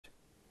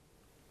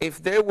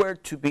if there were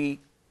to be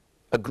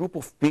a group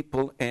of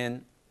people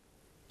in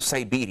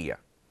Siberia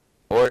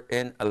or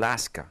in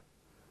Alaska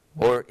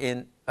or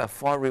in a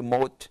far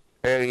remote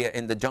area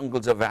in the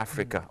jungles of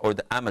Africa or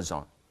the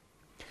Amazon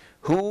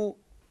who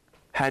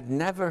had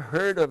never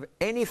heard of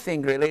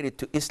anything related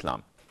to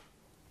Islam,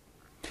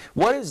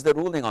 what is the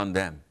ruling on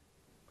them?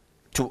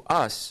 To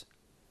us,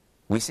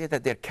 we say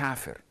that they're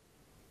kafir.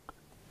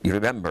 You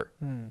remember,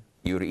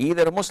 you're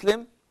either a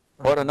Muslim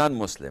or a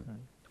non-Muslim.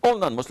 All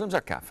non-Muslims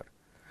are kafir.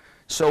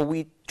 So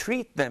we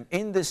treat them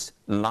in this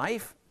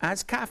life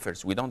as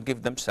kafirs. We don't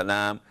give them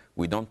salam.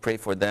 We don't pray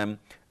for them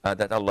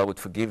that Allah would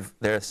forgive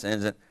their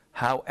sins.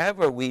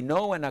 However, we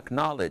know and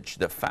acknowledge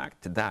the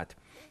fact that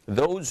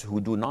those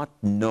who do not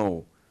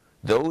know,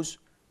 those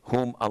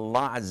whom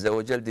Allah Azza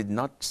wa Jal did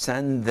not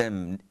send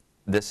them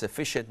the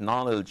sufficient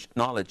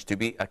knowledge to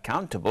be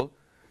accountable,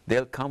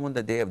 they'll come on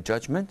the Day of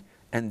Judgment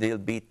and they'll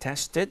be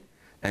tested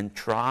and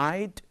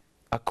tried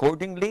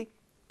accordingly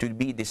to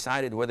be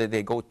decided whether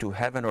they go to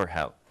heaven or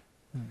hell.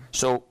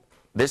 So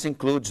this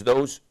includes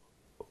those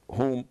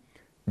whom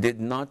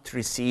did not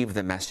receive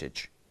the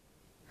message,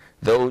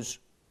 those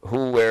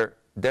who were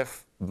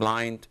deaf,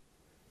 blind,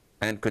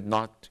 and could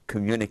not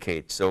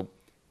communicate. So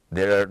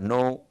there are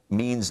no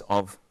means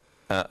of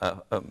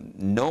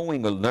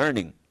knowing or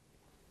learning.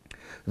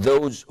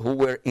 Those who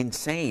were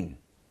insane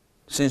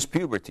since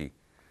puberty.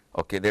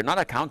 Okay, they're not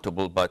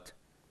accountable, but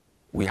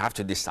we have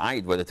to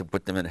decide whether to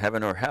put them in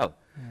heaven or hell.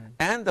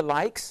 And the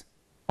likes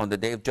on the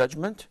Day of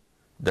Judgment.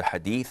 The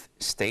hadith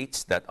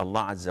states that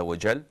Allah Azza wa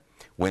Jal,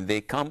 when they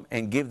come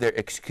and give their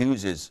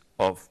excuses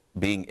of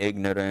being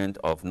ignorant,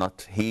 of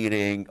not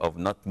hearing, of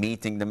not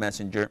meeting the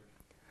messenger,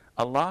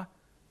 Allah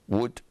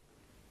would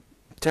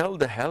tell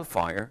the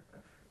hellfire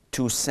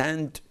to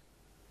send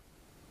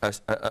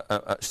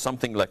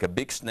something like a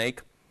big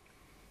snake,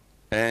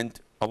 and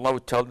Allah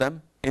would tell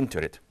them, enter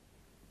it.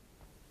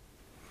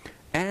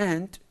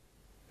 And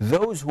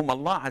those whom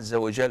Allah Azza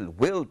wa Jal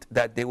willed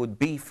that they would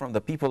be from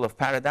the people of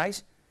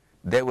paradise,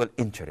 they will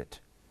enter it.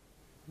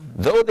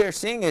 Though they're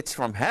seeing it's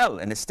from hell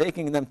and it's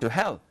taking them to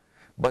hell,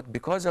 but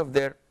because of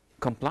their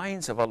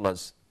compliance of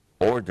Allah's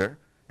order,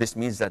 this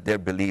means that they're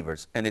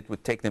believers and it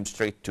would take them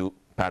straight to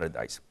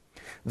paradise.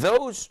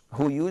 Those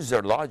who use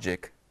their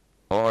logic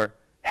or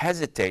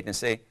hesitate and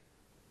say,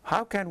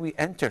 how can we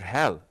enter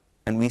hell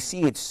and we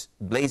see it's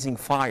blazing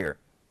fire?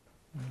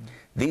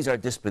 These are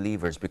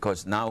disbelievers,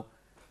 because now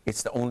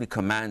it's the only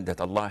command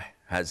that Allah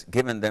has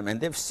given them, and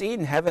they've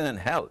seen heaven and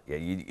hell.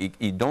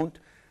 You don't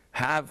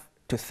have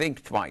to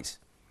think twice.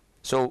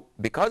 So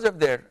because of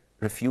their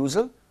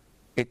refusal,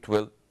 it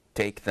will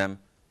take them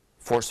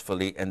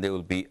forcefully and they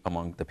will be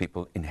among the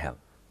people in hell.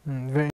 Very